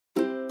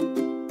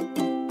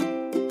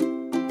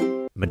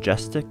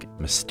Majestic,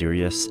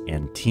 mysterious,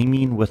 and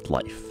teeming with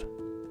life.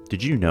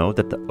 Did you know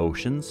that the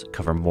oceans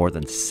cover more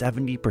than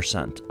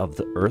 70% of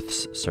the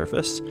Earth's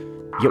surface,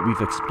 yet we've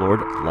explored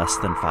less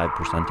than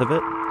 5% of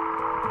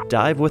it?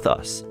 Dive with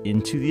us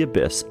into the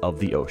abyss of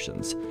the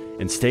oceans,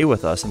 and stay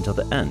with us until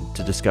the end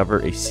to discover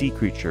a sea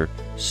creature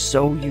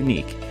so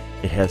unique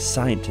it has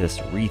scientists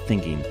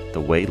rethinking the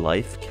way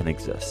life can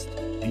exist.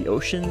 The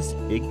ocean's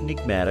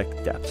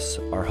enigmatic depths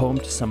are home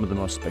to some of the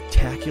most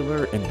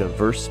spectacular and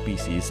diverse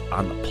species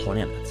on the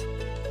planet.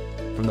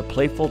 From the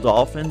playful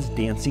dolphins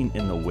dancing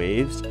in the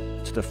waves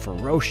to the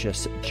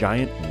ferocious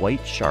giant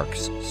white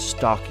sharks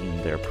stalking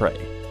their prey,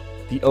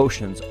 the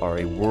oceans are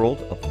a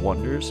world of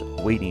wonders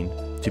waiting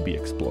to be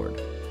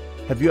explored.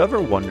 Have you ever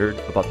wondered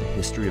about the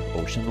history of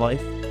ocean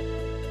life?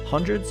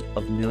 Hundreds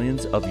of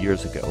millions of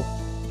years ago,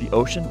 the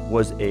ocean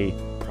was a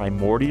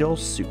primordial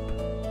soup,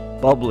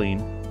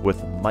 bubbling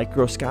with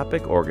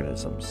microscopic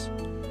organisms.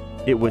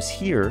 It was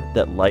here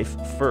that life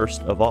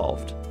first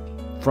evolved.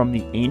 From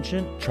the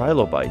ancient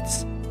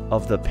trilobites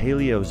of the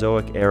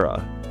Paleozoic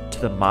era to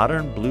the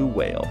modern blue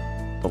whale,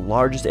 the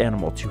largest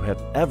animal to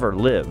have ever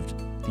lived,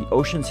 the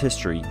ocean's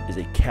history is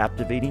a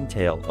captivating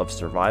tale of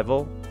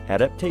survival,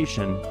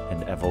 adaptation,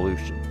 and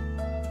evolution.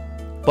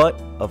 But,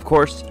 of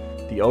course,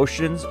 the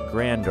ocean's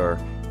grandeur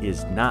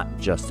is not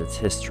just its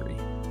history.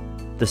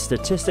 The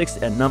statistics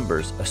and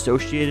numbers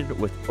associated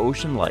with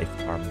ocean life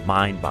are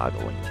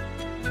mind-boggling.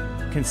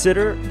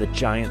 Consider the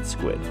giant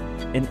squid,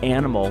 an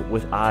animal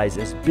with eyes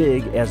as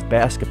big as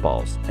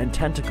basketballs and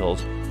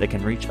tentacles that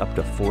can reach up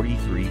to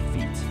 43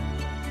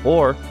 feet.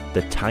 Or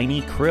the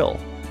tiny krill,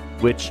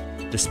 which,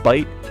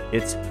 despite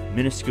its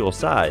minuscule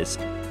size,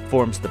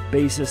 forms the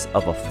basis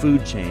of a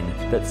food chain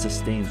that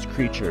sustains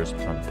creatures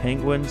from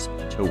penguins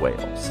to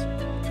whales.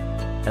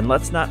 And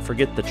let's not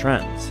forget the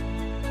trends.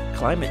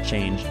 Climate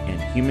change and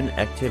human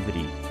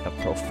activity have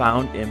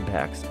profound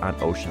impacts on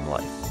ocean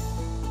life.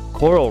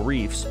 Coral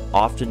reefs,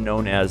 often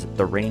known as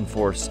the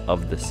rainforests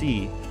of the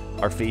sea,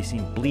 are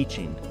facing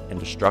bleaching and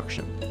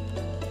destruction.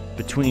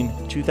 Between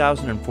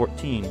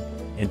 2014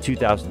 and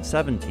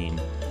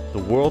 2017, the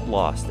world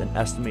lost an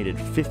estimated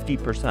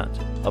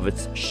 50% of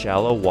its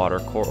shallow water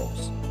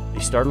corals.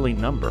 A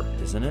startling number,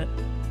 isn't it?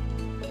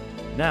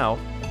 Now,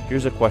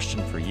 here's a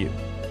question for you.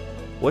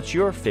 What's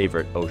your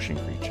favorite ocean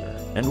creature,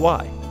 and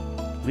why?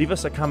 Leave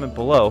us a comment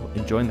below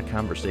and join the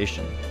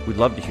conversation. We'd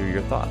love to hear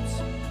your thoughts.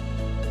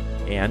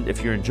 And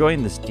if you're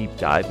enjoying this deep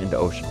dive into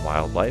ocean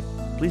wildlife,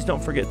 please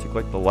don't forget to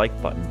click the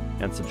like button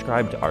and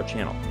subscribe to our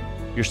channel.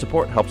 Your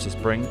support helps us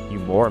bring you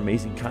more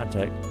amazing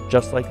content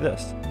just like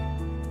this.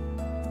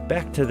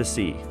 Back to the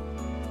sea,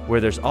 where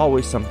there's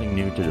always something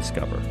new to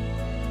discover.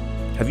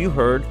 Have you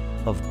heard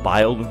of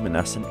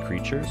bioluminescent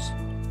creatures?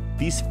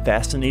 These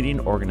fascinating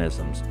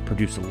organisms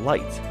produce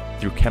light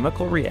through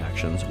chemical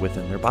reactions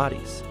within their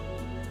bodies.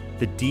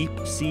 The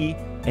deep-sea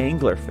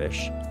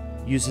anglerfish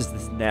uses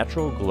this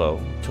natural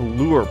glow to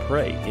lure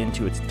prey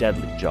into its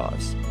deadly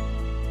jaws.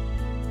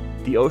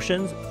 The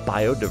ocean's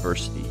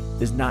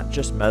biodiversity is not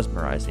just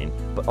mesmerizing,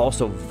 but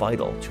also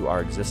vital to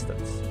our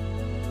existence.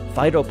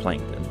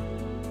 Phytoplankton,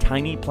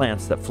 tiny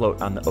plants that float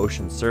on the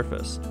ocean's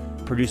surface,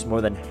 produce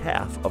more than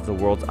half of the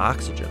world's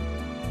oxygen.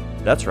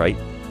 That's right,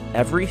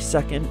 every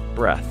second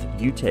breath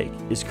you take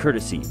is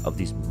courtesy of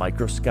these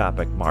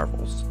microscopic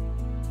marvels.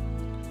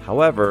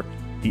 However,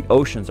 the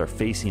oceans are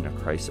facing a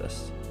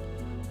crisis.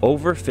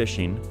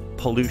 Overfishing,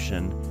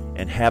 pollution,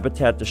 and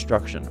habitat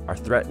destruction are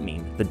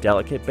threatening the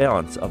delicate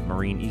balance of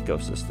marine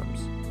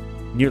ecosystems.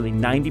 Nearly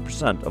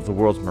 90% of the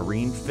world's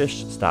marine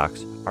fish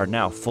stocks are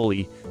now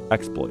fully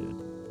exploited,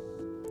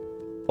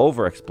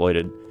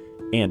 overexploited,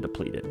 and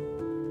depleted.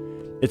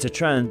 It's a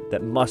trend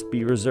that must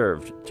be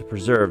reserved to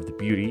preserve the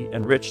beauty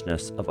and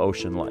richness of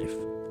ocean life.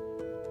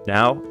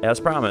 Now, as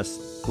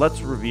promised,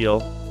 let's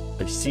reveal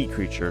a sea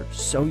creature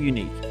so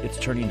unique it's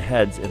turning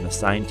heads in the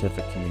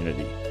scientific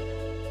community.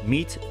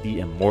 Meet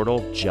the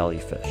immortal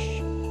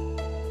jellyfish.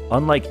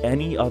 Unlike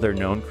any other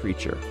known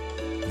creature,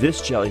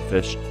 this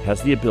jellyfish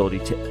has the ability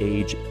to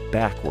age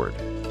backward,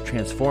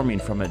 transforming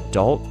from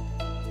adult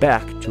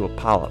back to a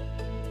polyp,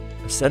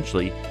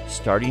 essentially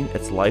starting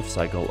its life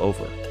cycle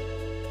over.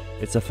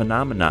 It's a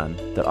phenomenon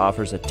that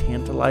offers a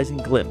tantalizing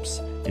glimpse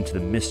into the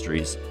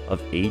mysteries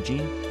of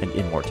aging and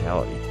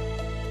immortality.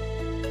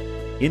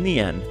 In the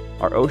end,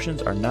 our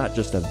oceans are not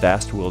just a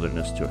vast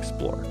wilderness to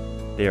explore.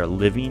 They are a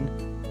living,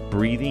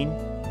 breathing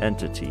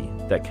entity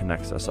that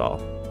connects us all.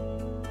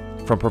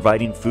 From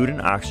providing food and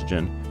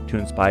oxygen to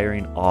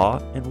inspiring awe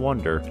and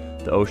wonder,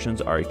 the oceans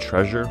are a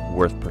treasure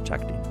worth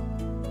protecting.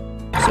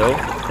 So,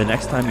 the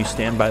next time you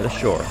stand by the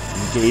shore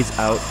and gaze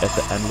out at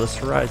the endless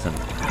horizon,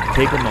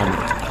 take a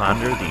moment to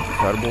ponder the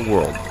incredible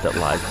world that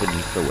lies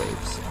beneath the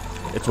waves.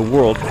 It's a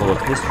world full of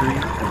history,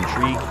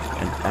 intrigue,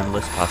 and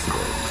endless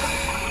possibilities.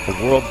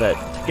 A world that,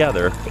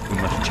 together, we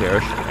must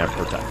cherish and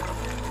protect.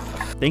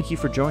 Thank you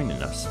for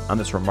joining us on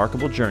this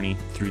remarkable journey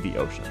through the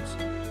oceans.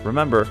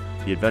 Remember,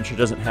 the adventure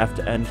doesn't have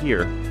to end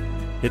here.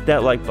 Hit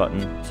that like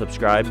button,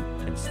 subscribe,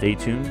 and stay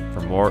tuned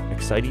for more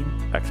exciting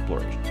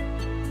exploration.